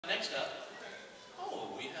Next up,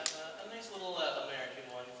 we have a nice little American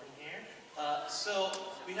one from here. So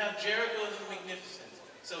we have Jericho the Magnificent.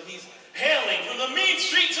 So he's hailing from the mean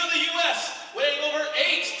streets of the U.S., weighing over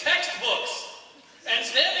 8 textbooks, and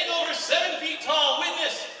standing over 7 feet tall,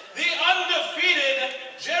 witness the undefeated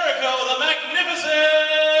Jericho the Magnificent!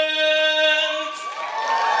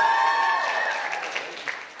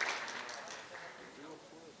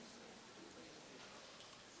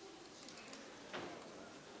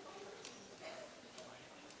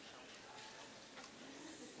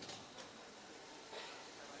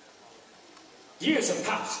 Years have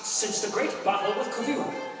passed since the great battle with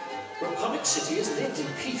Korra. Republic City has lived in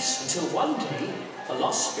peace until one day, a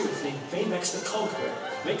lost spirit named Baymax the Conqueror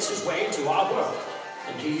makes his way into our world,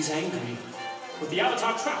 and he's angry. With the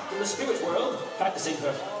Avatar trapped in the spirit world, practicing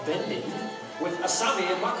her bending, with Asami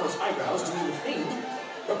and Mako's eyebrows doing the thing,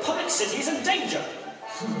 Republic City is in danger!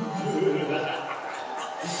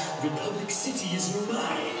 Republic City is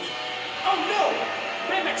mine! Oh no!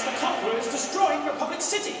 Baymax the Conqueror is destroying Republic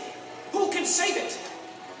City! Who can save it?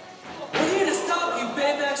 We're here to stop you,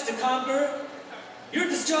 Baymax the Conqueror. Your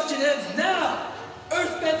destruction ends now.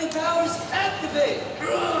 Earthbending powers activate.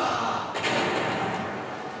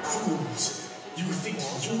 Fools, you think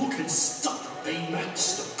you can stop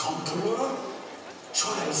Baymax the Conqueror?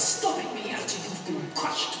 Try stopping me after you've been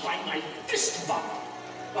crushed by my fist bomb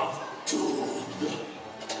of doom.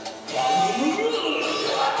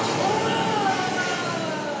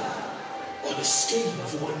 On a scale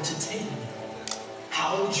of 1 to 10,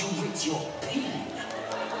 how would you rate your pain?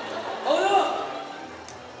 Oh no!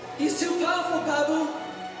 He's too powerful, Babu.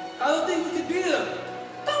 I don't think we can beat him.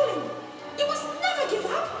 Bowling, you must never give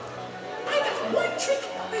up. I got one trick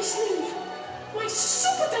up my sleeve. My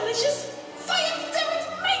super delicious fire spirit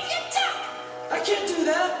mighty attack. I can't do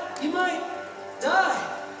that. You might die.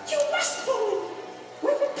 You must, Bowling.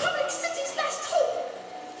 We're Republic City's last hope.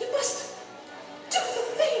 You must do the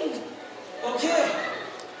thing. Okay.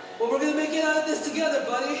 Well, we're gonna make it out of this together,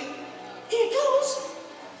 buddy. Here goes.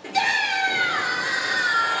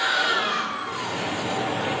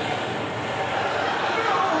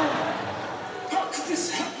 How could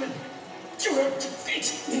this happen? You have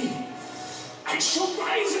defeated me. I shall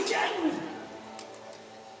rise again.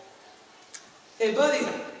 Hey, buddy.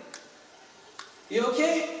 You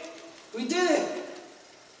okay? We did it.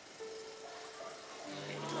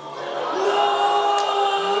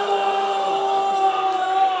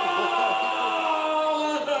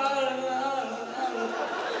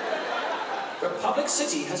 Republic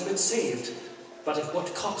City has been saved, but at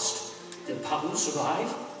what cost? Did Pabu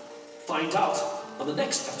survive? Find out on the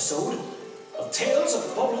next episode of Tales of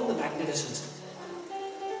Bolin the Magnificent.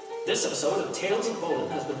 This episode of Tales of Bolin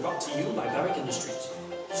has been brought to you by Barrick Industries,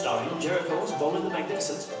 starring Jericho as Bolin the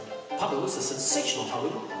Magnificent, Pabu as the sensational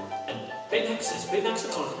Pabu, and Baymax as Baymax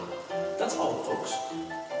the Conqueror. That's all, folks.